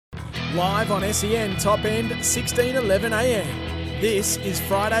Live on SEN Top End, 16:11 a.m. This is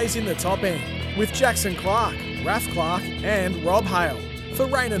Fridays in the Top End with Jackson Clark, Raph Clark and Rob Hale for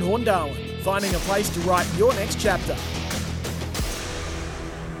Rain and Horndarwin, finding a place to write your next chapter.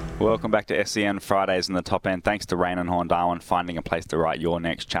 Welcome back to SEN Fridays in the Top End. Thanks to Rain and Horndarwin, finding a place to write your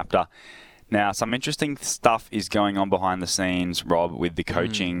next chapter. Now, some interesting stuff is going on behind the scenes, Rob, with the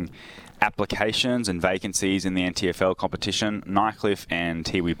coaching applications and vacancies in the NTFL competition. Nycliffe and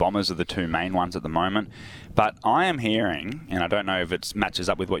Tiwi Bombers are the two main ones at the moment. But I am hearing, and I don't know if it matches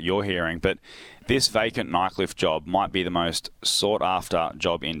up with what you're hearing, but this vacant Nycliffe job might be the most sought-after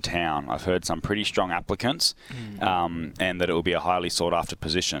job in town. I've heard some pretty strong applicants, and that it will be a highly sought-after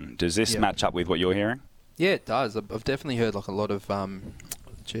position. Does this match up with what you're hearing? Yeah, it does. I've definitely heard like a lot of,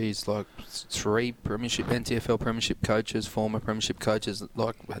 like 3 NTFL premiership coaches, former premiership coaches,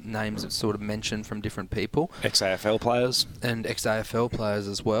 like names that sort of mentioned from different people. Ex-AFL players. And ex-AFL players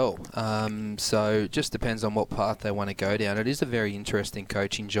as well. So it just depends on what path they want to go down. It is a very interesting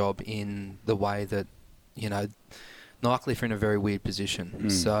coaching job in the way that, you know, Nycliffe are in a very weird position.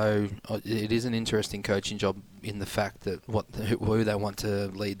 So it is an interesting coaching job in the fact that who they want to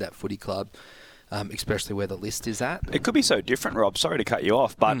lead that footy club. Especially where the list is at. It could be so different, Rob. Sorry to cut you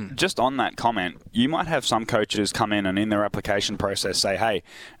off, but just on that comment, you might have some coaches come in and in their application process say, hey,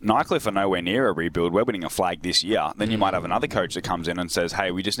 Nycliffe are nowhere near a rebuild. We're winning a flag this year. Then you might have another coach that comes in and says,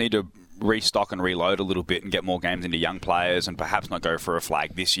 hey, we just need to restock and reload a little bit and get more games into young players and perhaps not go for a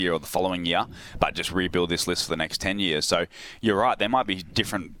flag this year or the following year, but just rebuild this list for the next 10 years. So you're right. There might be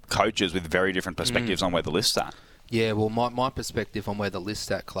different coaches with very different perspectives on where the list's at. Yeah, well, my perspective on where the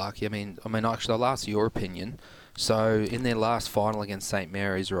list's at, Clark, I mean, actually, I'll ask your opinion. So, in their last final against St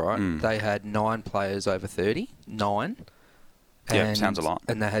Mary's, right, they had 9 players over 30. 9. Yeah, sounds a lot.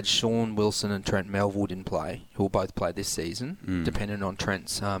 And they had Sean Wilson and Trent Melwood in play, who will both play this season, depending on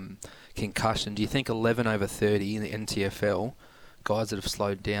Trent's concussion. Do you think 11 over 30 in the NTFL, guys that have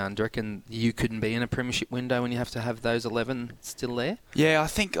slowed down, do you reckon you couldn't be in a premiership window when you have to have those 11 still there? Yeah, I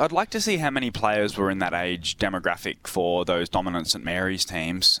think I'd like to see how many players were in that age demographic for those dominant St Mary's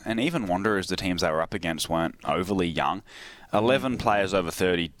teams, and even Wanderers, the teams they were up against, weren't overly young. 11 players over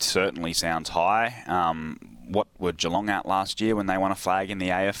 30 certainly sounds high. What were Geelong at last year when they won a flag in the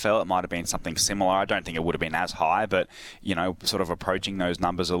AFL? It might have been something similar. I don't think it would have been as high, but, you know, sort of approaching those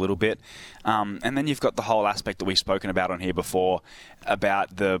numbers a little bit. And then you've got the whole aspect that we've spoken about on here before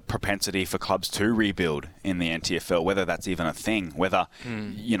about the propensity for clubs to rebuild in the NTFL, whether that's even a thing, whether,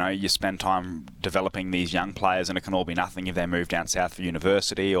 you know, you spend time developing these young players and it can all be nothing if they move down south for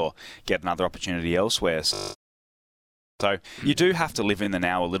university or get another opportunity elsewhere. So you do have to live in the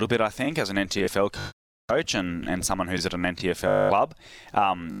now a little bit, I think, as an NTFL coach and someone who's at an NTFL club.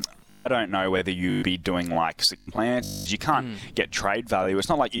 I don't know whether you'd be doing like sick plans. You can't get trade value. It's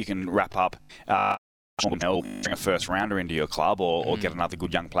not like you can wrap up bring a first rounder into your club or get another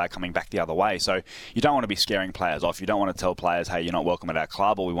good young player coming back the other way. So you don't want to be scaring players off. You don't want to tell players, hey, you're not welcome at our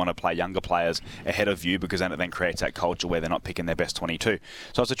club, or we want to play younger players ahead of you, because then it then creates that culture where they're not picking their best 22.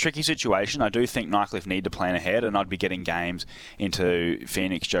 So it's a tricky situation. I do think Nycliffe need to plan ahead, and I'd be getting games into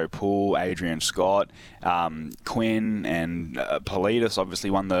Phoenix, Joe Poole, Adrian Scott, Quinn, and Politis obviously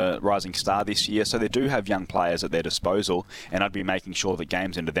won the Rising Star this year. So they do have young players at their disposal, and I'd be making sure that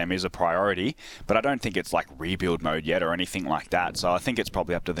games into them is a priority. But I don't think it's like rebuild mode yet or anything like that. So I think it's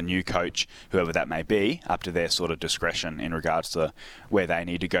probably up to the new coach, whoever that may be, up to their sort of discretion in regards to where they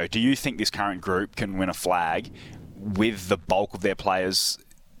need to go. Do you think this current group can win a flag with the bulk of their players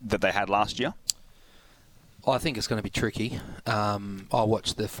that they had last year? I think it's going to be tricky. I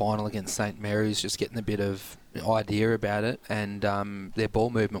watched the final against St Mary's, just getting a bit of idea about it, and their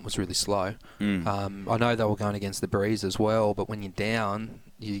ball movement was really slow. I know they were going against the Breeze as well, but when you're down,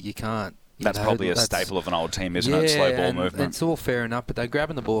 you can't. That's probably a staple of an old team, isn't it? Slow ball movement. It's all fair enough, but they're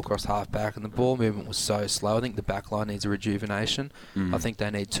grabbing the ball across half-back, and the ball movement was so slow. I think the back line needs a rejuvenation. I think they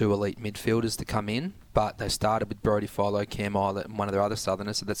need 2 elite midfielders to come in, but they started with Brodie Philo, Cam Eilert, and one of their other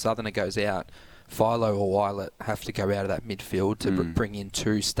Southerners. So that Southerner goes out. Philo or Eilert have to go out of that midfield to bring in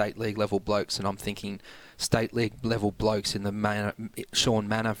 2 state league level blokes, and I'm thinking state league level blokes in the Sean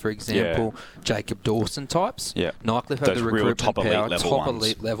Manor, for example, Jacob Dawson types. Nycliffe have the recruitment power, top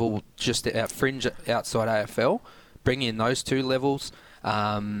elite level, just out fringe outside AFL. Bring in those 2 levels,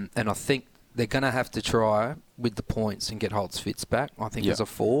 and I think they're going to have to try with the points and get Holtz Fitz back. I think there's a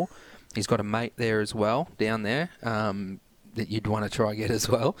 4. He's got a mate there as well, down there, that you'd want to try and get as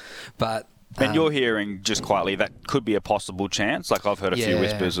well, but. And you're hearing just quietly that could be a possible chance. Like I've heard a few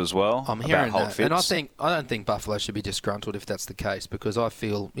whispers as well. I'm hearing that, and I don't think Buffalo should be disgruntled if that's the case, because I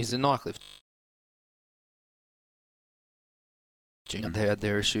feel he's a Nycliffe they had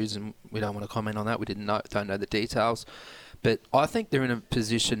their issues, and we don't want to comment on that. We don't know the details. But I think they're in a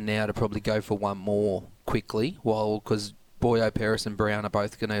position now to probably go for one more quickly, because Boyo, Peris and Brown are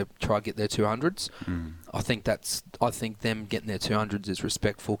both going to try to get their 200s. I think them getting their 200s is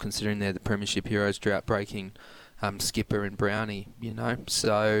respectful, considering they're the Premiership heroes, drought-breaking skipper and Brownie,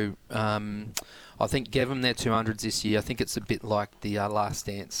 So I think give them their 200s this year. I think it's a bit like the Last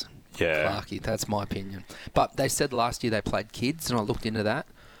Dance. Yeah. Clarkie, that's my opinion. But they said last year they played kids, and I looked into that.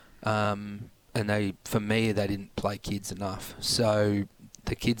 And for me, they didn't play kids enough. So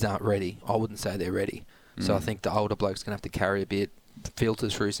the kids aren't ready. I wouldn't say they're ready. So I think the older bloke's going to have to carry a bit, filter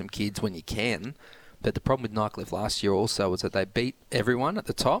through some kids when you can. But the problem with Nycliffe last year also was that they beat everyone at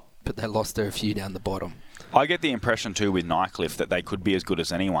the top, but they lost a few down the bottom. I get the impression too with Nycliffe that they could be as good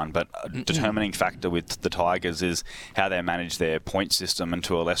as anyone, but a determining factor with the Tigers is how they manage their point system and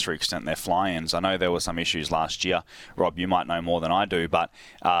to a lesser extent their fly-ins. I know there were some issues last year. Rob, you might know more than I do, but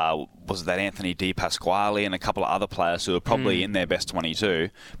was it that Anthony Di Pasquale and a couple of other players who were probably in their best 22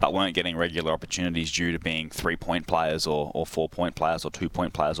 but weren't getting regular opportunities due to being 3-point players or 4-point players or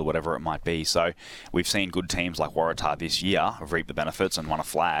 2-point players or whatever it might be. So we've seen good teams like Waratah this year have reaped the benefits and won a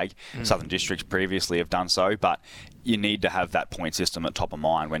flag. Southern Districts previously have done so, but you need to have that point system at top of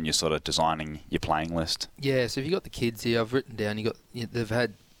mind when you're sort of designing your playing list. Yeah, so if you've got the kids here, I've written down, they've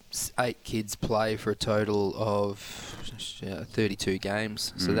had 8 kids play for a total of 32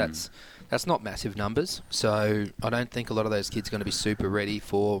 games, so that's not massive numbers. So I don't think a lot of those kids are going to be super ready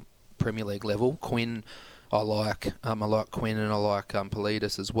for Premier League level. Quinn, I like Quinn, and I like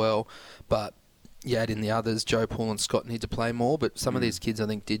Politis as well, but you add in the others, Joe, Paul and Scott need to play more, but some of these kids I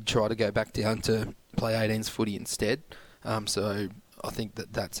think did try to go back down to play 18s footy instead. So I think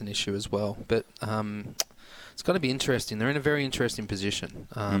that's an issue as well. But it's going to be interesting. They're in a very interesting position.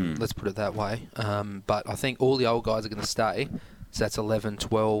 Let's put it that way. But I think all the old guys are going to stay. So that's 11,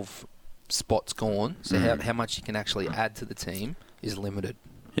 12 spots gone. So how much you can actually add to the team is limited.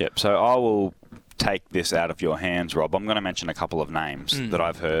 Yep. So I will take this out of your hands, Rob. I'm going to mention a couple of names that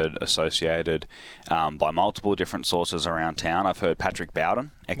I've heard associated by multiple different sources around town. I've heard Patrick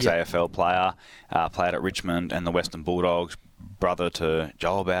Bowden, ex-AFL player, played at Richmond and the Western Bulldogs, brother to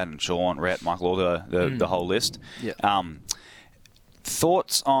Joel Bowden, Sean, Rhett, Michael, all the whole list.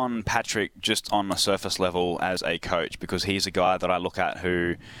 Thoughts on Patrick just on the surface level as a coach, because he's a guy that I look at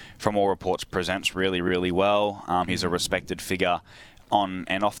who, from all reports, presents really, really well. He's a respected figure on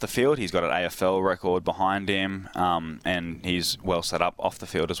and off the field. He's got an AFL record behind him, and he's well set up off the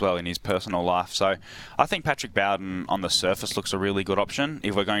field as well in his personal life. So I think Patrick Bowden on the surface looks a really good option.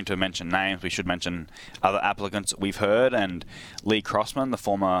 If we're going to mention names, we should mention other applicants that we've heard, and Lee Crossman, the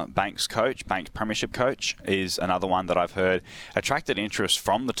former Banks Premiership coach, is another one that I've heard attracted interest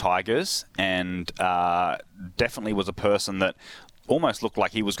from the Tigers, and definitely was a person that almost looked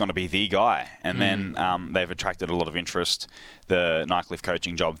like he was going to be the guy, and then they've attracted a lot of interest, the Nycliffe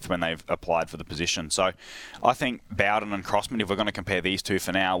coaching job, when they've applied for the position. So I think Bowden and Crossman, if we're going to compare these two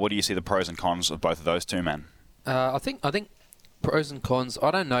for now, what do you see the pros and cons of both of those two men? I think pros and cons.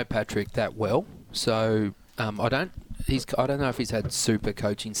 I don't know Patrick that well, so I don't know if he's had super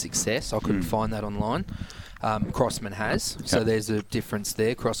coaching success. I couldn't find that online. Crossman has, so there's a difference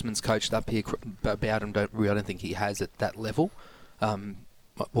there. Crossman's coached up here, but Bowden I don't think he has at that level.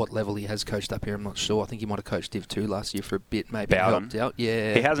 What level he has coached up here, I'm not sure. I think he might have coached Div 2 last year for a bit, maybe helped out.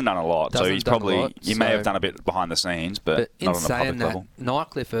 Yeah, he hasn't done a lot, so he's probably may have done a bit behind the scenes, but not on the public level.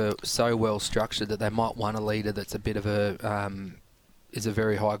 Nycliffe are so well structured that they might want a leader that's a bit of a is a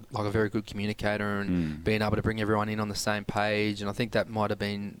very high, like a very good communicator, and being able to bring everyone in on the same page. And I think that might have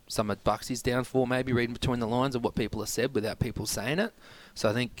been some of Buxy's downfall, maybe reading between the lines of what people have said without people saying it. So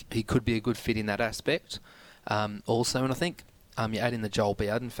I think he could be a good fit in that aspect. Also, and I think you add in the Joel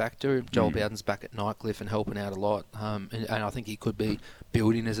Bowden factor. Joel Bowden's back at Nycliffe and helping out a lot. And I think he could be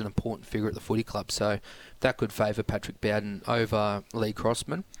building as an important figure at the footy club. So that could favour Patrick Bowden over Lee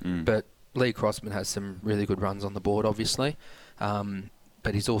Crossman. But Lee Crossman has some really good runs on the board, obviously.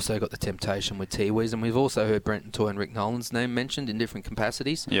 But he's also got the temptation with Tiwis. And we've also heard Brenton Toy and Rick Nolan's name mentioned in different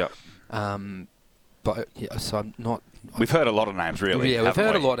capacities. Yeah. But so I'm not. We've heard a lot of names, really. Yeah, we've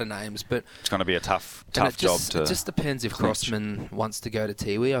heard a lot of names, but it's going to be a tough job to. It just depends if Crossman wants to go to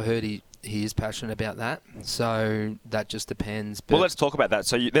Tiwi. I heard he is passionate about that. So that just depends. But well, let's talk about that.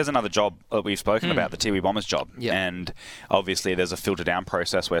 So there's another job that we've spoken about, the Tiwi Bombers job. Yep. And obviously there's a filter down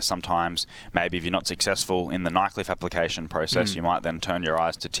process where sometimes maybe if you're not successful in the Nycliffe application process, you might then turn your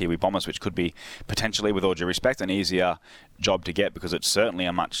eyes to Tiwi Bombers, which could be potentially, with all due respect, an easier job to get because it's certainly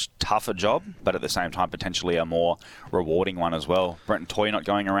a much tougher job, but at the same time potentially a more rewarding one as well. Brenton Toy not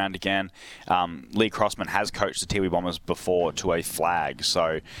going around again. Lee Crossman has coached the Tiwi Bombers before to a flag,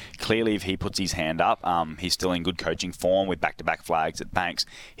 so clearly if he puts his hand up, he's still in good coaching form with back-to-back flags at Banks.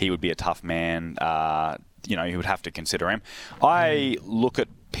 He would be a tough man. You would have to consider him. I look at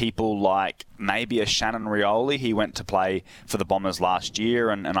people like maybe a Shannon Rioli. He went to play for the Bombers last year,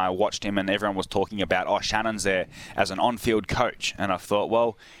 and I watched him, and everyone was talking about, Shannon's there as an on-field coach. And I thought,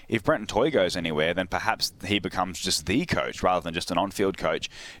 well, if Brenton Toy goes anywhere, then perhaps he becomes just the coach rather than just an on-field coach.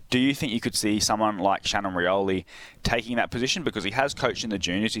 Do you think you could see someone like Shannon Rioli taking that position? Because he has coached in the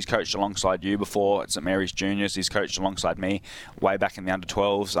juniors. He's coached alongside you before at St Mary's Juniors. He's coached alongside me way back in the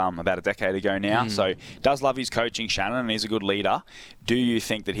under-12s about a decade ago now. So does love his coaching, Shannon, and he's a good leader. Do you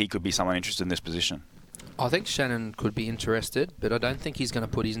think that he could be someone interested in this position? I think Shannon could be interested, but I don't think he's going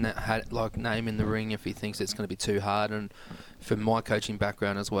to put his name in the ring if he thinks it's going to be too hard. And from my coaching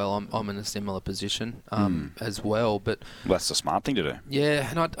background as well, I'm in a similar position as well. But that's the smart thing to do. Yeah,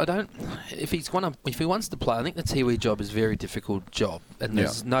 and I don't. If he wants to play, I think the Tiwi job is a very difficult job, and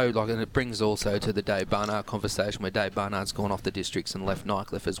there's and it brings also to the Dave Barnard conversation where Dave Barnard's gone off the districts and left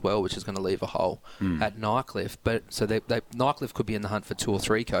Nycliffe as well, which is going to leave a hole at Nycliffe. But so Nycliffe could be in the hunt for 2 or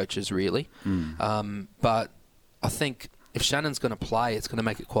 3 coaches really, but I think if Shannon's going to play, it's going to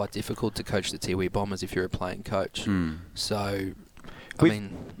make it quite difficult to coach the Tiwi Bombers if you're a playing coach. So,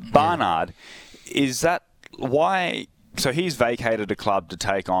 Barnard, is that why? So he's vacated a club to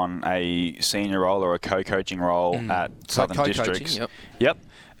take on a senior role or a co-coaching role at Southern Districts. Yep.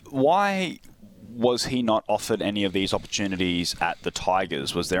 Why was he not offered any of these opportunities at the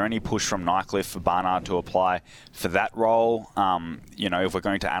Tigers? Was there any push from Nycliffe for Barnard to apply for that role? If we're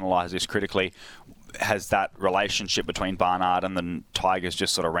going to analyse this critically, has that relationship between Barnard and the Tigers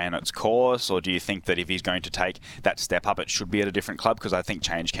just sort of ran its course, or do you think that if he's going to take that step up, it should be at a different club? Because I think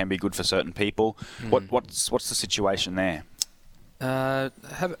change can be good for certain people. What's the situation there?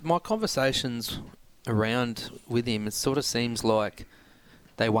 My conversations around with him, it sort of seems like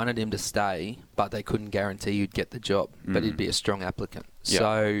they wanted him to stay, but they couldn't guarantee you'd get the job, but he'd be a strong applicant. Yep.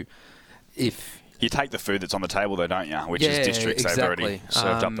 So if you take the food that's on the table, though, don't you? Which is districts they've already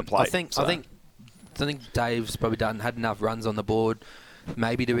served up the plate. I think Dave's probably had enough runs on the board,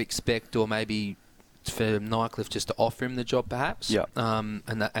 maybe to expect, or maybe for Nycliffe just to offer him the job, perhaps. Yeah. And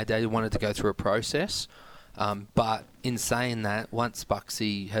that they wanted to go through a process. But in saying that, once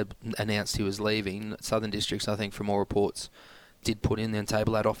Buxy had announced he was leaving, Southern Districts, I think from all reports, did put in the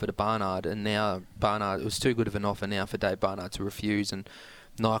table that offer to Barnard, and now Barnard, it was too good of an offer now for Dave Barnard to refuse, and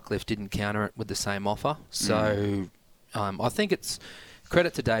Nycliffe didn't counter it with the same offer. So I think it's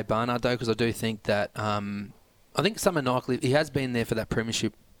credit to Dave Barnard, though, because I do think that I think some of Nycliffe, he has been there for that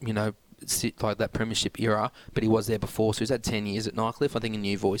premiership, like that premiership era, but he was there before, so he's had 10 years at Nycliffe. I think a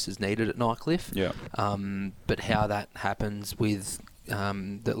new voice is needed at Nycliffe. Yeah. But how that happens with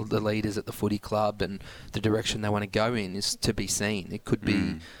the leaders at the footy club and the direction they want to go in is to be seen. It could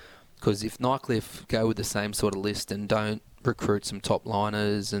be, because if Nycliffe go with the same sort of list and don't recruit some top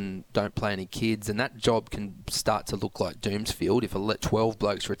liners and don't play any kids, and that job can start to look like Doomsfield. If I let 12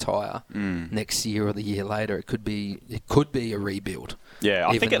 blokes retire next year or the year later, it could be a rebuild. Yeah,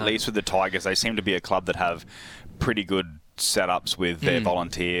 I think at least with the Tigers, they seem to be a club that have pretty good setups with their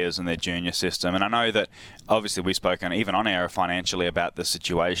volunteers and their junior system. And I know that obviously we've spoken even on air financially about the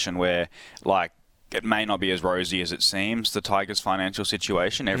situation where, like, it may not be as rosy as it seems, the Tigers' financial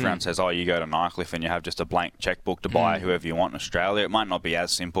situation. Everyone says, you go to Nycliffe and you have just a blank checkbook to buy whoever you want in Australia. It might not be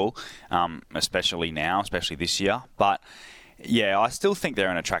as simple, especially now, especially this year. But, yeah, I still think they're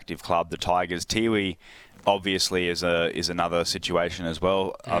an attractive club, the Tigers. Tiwi obviously is another situation as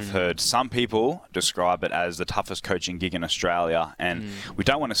well. I've heard some people describe it as the toughest coaching gig in Australia, and we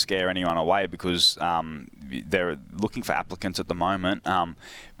don't want to scare anyone away because they're looking for applicants at the moment.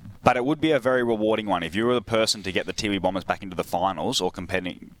 But it would be a very rewarding one. If you were the person to get the Tiwi Bombers back into the finals or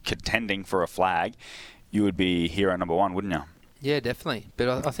contending for a flag, you would be hero number one, wouldn't you? Yeah, definitely.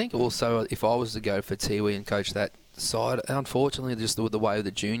 But I think also if I was to go for Tiwi and coach that side, unfortunately, just the way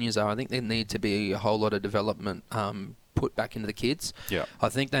the juniors are, I think there need to be a whole lot of development put back into the kids. Yeah, I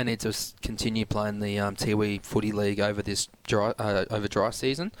think they need to continue playing the Tiwi Footy League over this dry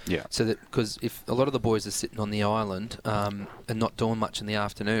season. Yeah, so that, because if a lot of the boys are sitting on the island and not doing much in the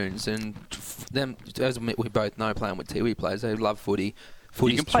afternoons, and them, as we both know, playing with Tiwi players, they love footy.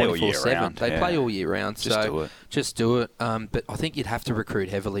 Footy's you can play all year 24/7. round. They play all year round. Just do it. But I think you'd have to recruit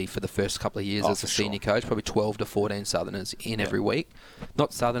heavily for the first couple of years as a senior coach. Probably 12 to 14 Southerners in every week.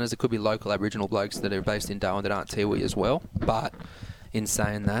 Not Southerners. It could be local Aboriginal blokes that are based in Darwin that aren't Tiwi as well. But in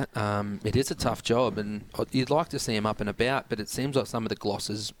saying that, it is a tough job, and you'd like to see him up and about, but it seems like some of the gloss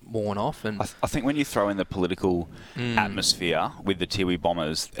is worn off. And I think when you throw in the political atmosphere with the Tiwi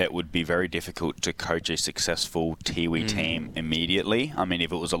Bombers, it would be very difficult to coach a successful Tiwi team immediately. I mean,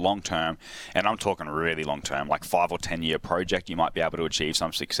 if it was a long-term, and I'm talking really long-term, like 5 or 10 year project, you might be able to achieve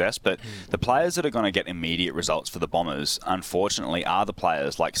some success. But the players that are going to get immediate results for the Bombers, unfortunately, are the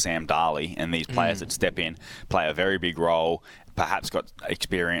players like Sam Darley and these players that step in, play a very big role, perhaps got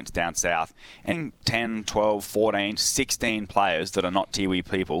experience down south, and 10, 12, 14, 16 players that are not Tiwi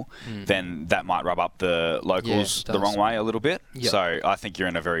people, then that might rub up the locals the wrong way a little bit. Yep. So I think you're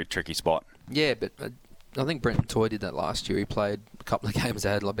in a very tricky spot. Yeah, but I think Brenton Toy did that last year. He played a couple of games. They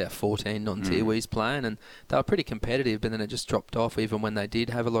had about 14 non-Tiwis playing, and they were pretty competitive, but then it just dropped off even when they did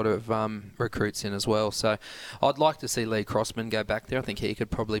have a lot of recruits in as well. So I'd like to see Lee Crossman go back there. I think he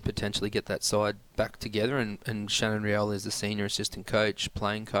could probably potentially get that side back together, and Shannon Riel is the senior assistant coach,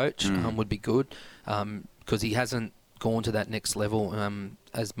 playing coach, would be good, because he hasn't gone to that next level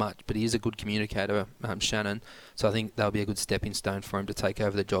as much, but he is a good communicator, Shannon. So I think that'll be a good stepping stone for him to take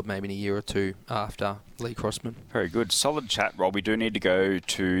over the job maybe in a year or two after Lee Crossman. Very good. Solid chat, Rob. We do need to go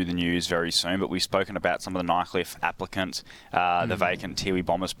to the news very soon, but we've spoken about some of the Nycliffe applicants, the vacant Tiwi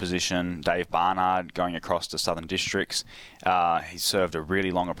Bombers position, Dave Barnard going across to Southern Districts. He served a really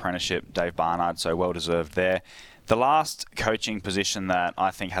long apprenticeship, Dave Barnard, so well deserved there. The last coaching position that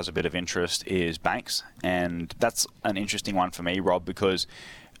I think has a bit of interest is Banks, and that's an interesting one for me, Rob, because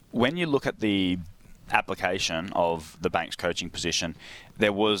when you look at the application of the Banks coaching position,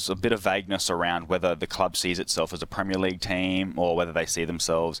 there was a bit of vagueness around whether the club sees itself as a Premier League team or whether they see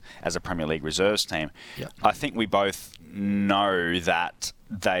themselves as a Premier League reserves team. Yep. I think we both know that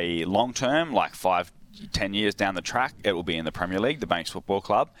they long-term, like 5-10 years down the track, it will be in the Premier League, the Banks Football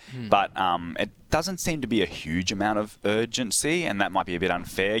Club. But it doesn't seem to be a huge amount of urgency, and that might be a bit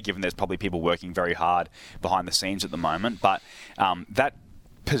unfair given there's probably people working very hard behind the scenes at the moment. But that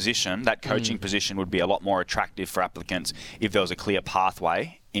position, that coaching position, would be a lot more attractive for applicants if there was a clear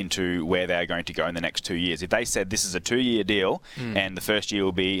pathway into where they're going to go in the next 2 years. If they said this is a 2-year deal and the first year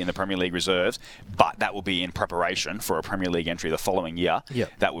will be in the Premier League reserves, but that will be in preparation for a Premier League entry the following year,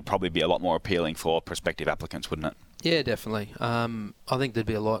 that would probably be a lot more appealing for prospective applicants, wouldn't it? Yeah, definitely. I think there'd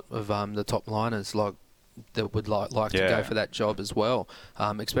be a lot of the top liners that would like to go for that job as well,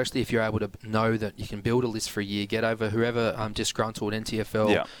 especially if you're able to know that you can build a list for a year, get over whoever disgruntled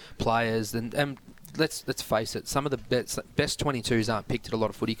NTFL players, and let's face it, some of the best 22s aren't picked at a lot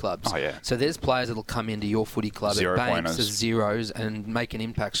of footy clubs. So there's players that'll come into your footy club at Banks as zeros and make an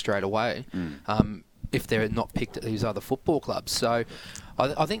impact straight away. If they're not picked at these other football clubs. So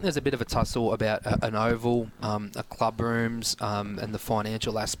I think there's a bit of a tussle about an oval, a club rooms, and the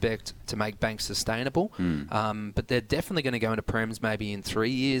financial aspect to make Banks sustainable. But they're definitely going to go into Prems maybe in 3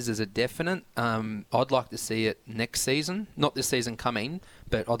 years as a definite. I'd like to see it next season, not this season coming,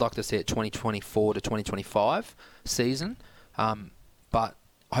 but I'd like to see it 2024 to 2025 season. But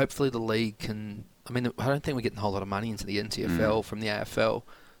hopefully the league can... I mean, I don't think we're getting a whole lot of money into the NTFL from the AFL.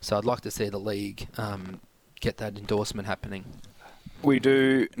 So I'd like to see the league get that endorsement happening. We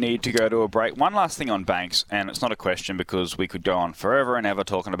do need to go to a break. One last thing on Banks, and it's not a question because we could go on forever and ever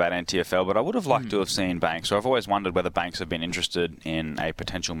talking about NTFL, but I would have liked to have seen Banks. So I've always wondered whether Banks have been interested in a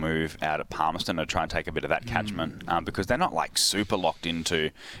potential move out at Palmerston to try and take a bit of that catchment, because they're not like super locked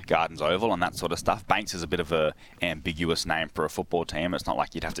into Gardens Oval and that sort of stuff. Banks is a bit of a ambiguous name for a football team. It's not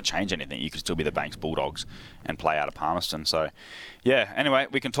like you'd have to change anything. You could still be the Banks Bulldogs and play out of Palmerston. So, yeah, anyway,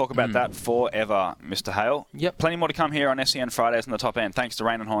 we can talk about that forever, Mr. Hale. Yep. Plenty more to come here on SEN Fridays on the Top End. Thanks to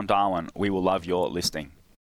Rain and Horn Darwin. We will love your listing.